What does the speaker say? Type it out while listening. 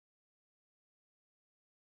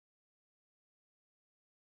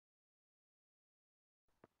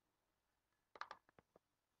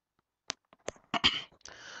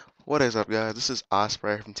What is up, guys? This is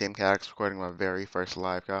Osprey from Team Chaotix recording my very first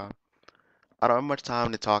live call. I don't have much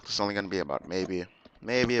time to talk. It's only going to be about maybe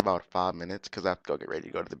about 5 minutes because I have to go get ready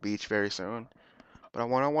to go to the beach very soon. But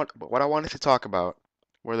what I wanted to talk about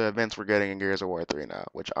were the events we're getting in Gears of War 3 now,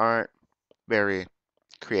 which aren't very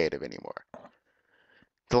creative anymore.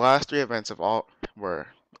 The last three events of all were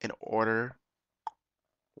in order: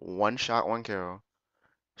 one shot, one kill,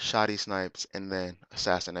 shoddy snipes, and then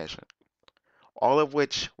assassination. All of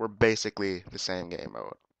which were basically the same game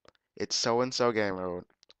mode. It's so and so game mode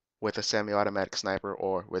with a semi-automatic sniper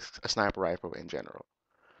or with a sniper rifle in general.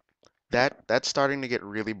 That's starting to get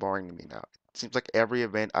really boring to me now. It seems like every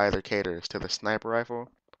event either caters to the sniper rifle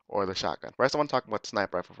or the shotgun. First, I want to talk about the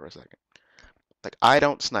sniper rifle for a second. Like, I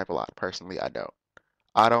don't snipe a lot personally. I don't.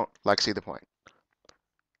 I don't like see the point.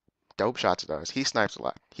 Dope Shots does. He snipes a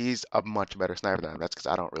lot. He's a much better sniper than him. That's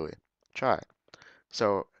because I don't really try.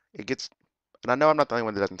 So it gets, and I know I'm not the only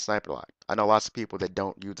one that doesn't snipe a lot. I know lots of people that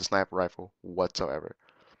don't use the sniper rifle whatsoever.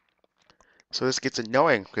 So this gets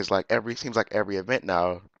annoying because like every seems like every event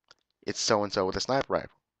now it's so and so with a sniper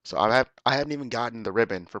rifle. So I haven't even gotten the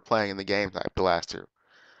ribbon for playing in the game type the last two.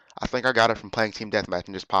 I think I got it from playing Team Deathmatch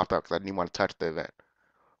and just popped up because I didn't even want to touch the event,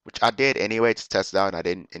 which I did anyway to test it out, and I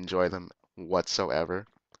didn't enjoy them whatsoever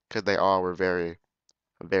because they all were very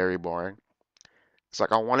boring. It's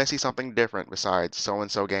like I want to see something different besides so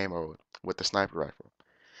and so game mode with the sniper rifle.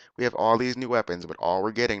 We have all these new weapons, but all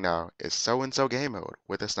we're getting now is so and so game mode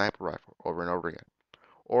with a sniper rifle over and over again.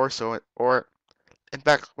 Or in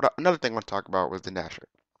fact, another thing I want to talk about was the Nasher.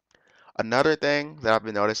 Another thing that I've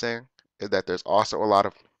been noticing is that there's also a lot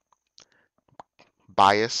of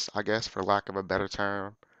bias, I guess, for lack of a better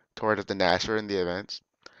term, towards the Nasher in the events.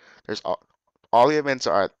 There's all the events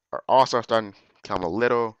are also starting to become a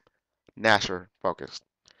little Nasher focused.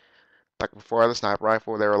 Like before the sniper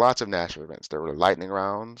rifle, there were lots of Nasher events. There were lightning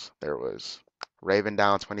rounds. There was Raven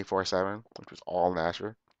down 24/7, which was all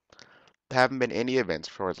Nasher. There haven't been any events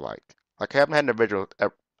towards I haven't had an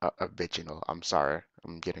original. I'm sorry,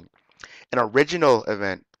 I'm getting an original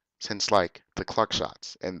event since like the cluck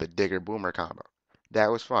shots and the digger boomer combo.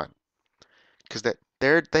 That was fun because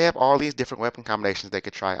they have all these different weapon combinations they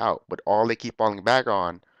could try out, but all they keep falling back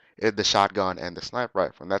on is the shotgun and the sniper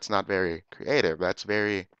rifle, and that's not very creative. That's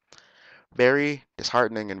very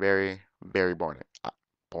disheartening and very boring.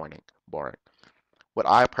 Boring, boring. What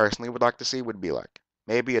I personally would like to see would be like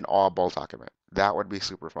maybe an all Boltok event. That would be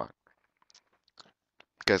super fun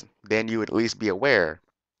because then you would at least be aware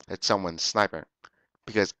that someone's sniping.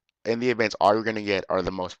 Because in the events, all you're gonna get are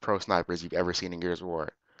the most pro snipers you've ever seen in Gears of War.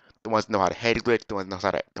 The ones that know how to head glitch, the ones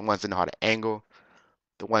that know how to angle,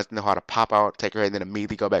 the ones that know how to pop out, take your head, and then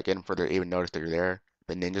immediately go back in before they even notice that you're there.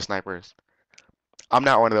 The ninja snipers. I'm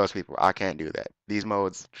not one of those people. I can't do that. These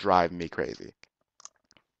modes drive me crazy.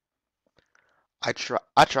 I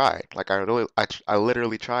tried. Like I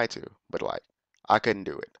literally tried to, but like I couldn't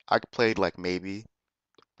do it. I played like maybe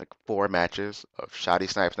like 4 matches of shoddy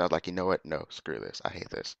snipes, and I was like, you know what? No, screw this. I hate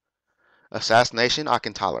this. Assassination, I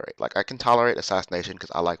can tolerate. Like, I can tolerate assassination because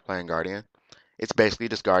I like playing Guardian. It's basically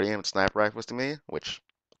just Guardian with sniper rifles to me, which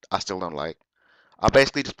I still don't like. I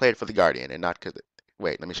basically just played for the Guardian and not because.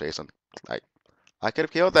 Wait, let me show you something. Like, I could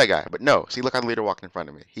have killed that guy, but no. See, look how the leader walked in front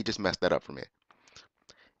of me. He just messed that up for me.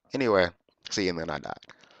 Anyway, see, and then I died.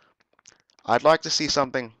 I'd like to see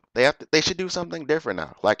something. They should do something different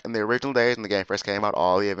now. Like in the original days when the game first came out,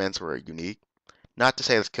 all the events were unique. Not to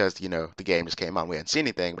say this because, the game just came out and we hadn't seen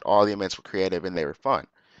anything, but all the events were creative and they were fun.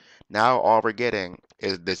 Now all we're getting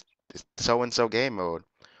is this so and so game mode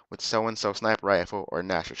with so and so sniper rifle or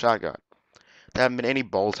national shotgun. There haven't been any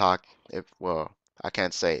bold talk. If well, I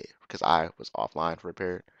can't say because I was offline for a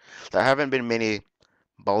period. There haven't been many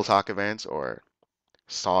bold talk events or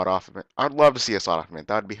sawed off event. I'd love to see a sawed off event.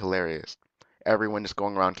 That would be hilarious. Everyone just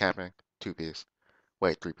going around camping. 2 piece.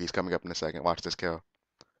 Wait, 3 piece coming up in a second. Watch this kill.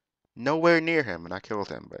 Nowhere near him, and I killed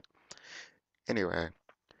him. But anyway,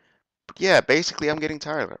 yeah, basically, I'm getting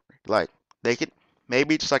tired of it. Like, they could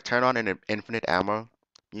maybe just like turn on an infinite ammo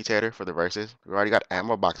mutator for the verses. We already got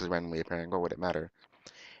ammo boxes randomly appearing. What would it matter?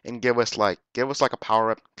 And give us like a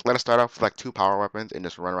power up. Let us start off with like 2 power weapons and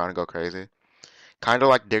just run around and go crazy. Kind of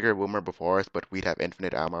like Digger Boomer before us, but we'd have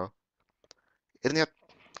infinite ammo. Isn't that?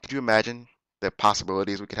 Could you imagine the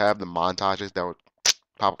possibilities we could have? The montages that would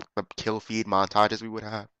pop, the kill feed montages we would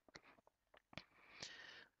have.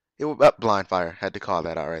 It would blind fire. Had to call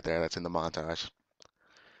that out right there. That's in the montage.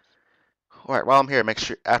 All right, while I'm here, make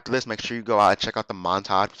sure after this, make sure you go out and check out the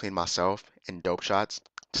montage between myself and Dope Shots.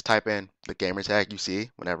 Just type in the gamer tag you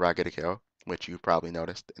see whenever I get a kill, which you probably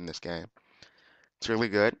noticed in this game. It's really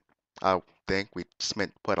good. I think we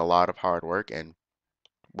put a lot of hard work and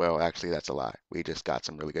Well, actually, that's a lie. We just got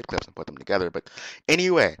some really good clips and put them together. But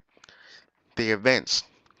anyway, the events,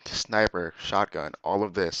 sniper, shotgun, all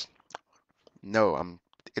of this. No,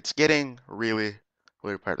 it's getting really,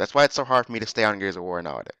 really hard. That's why it's so hard for me to stay on Gears of War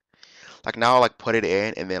nowadays. Like now, I'll like put it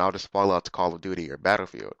in, and then I'll just fall out to Call of Duty or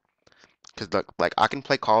Battlefield. Because like I can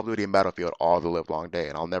play Call of Duty and Battlefield all the live long day,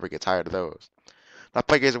 and I'll never get tired of those. I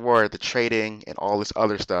play Gears of War, the trading and all this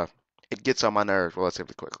other stuff, it gets on my nerves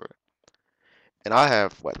relatively quickly. And I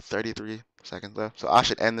have what 33 seconds left, so I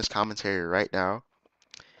should end this commentary right now.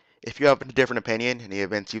 If you have a different opinion, any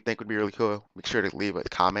events you think would be really cool, make sure to leave a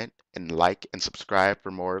comment and like and subscribe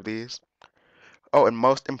for more of these. Oh, and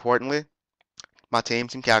most importantly, my Team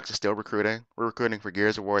Calix is still recruiting. We're recruiting for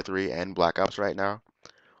Gears of War 3 and Black Ops right now.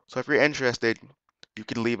 So if you're interested, you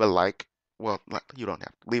can leave a like. Well, you don't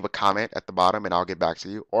have to. Leave a comment at the bottom and I'll get back to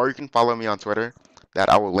you. Or you can follow me on Twitter that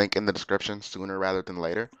I will link in the description sooner rather than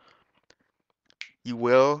later. You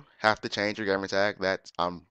will have to change your gamer tag. That's I'm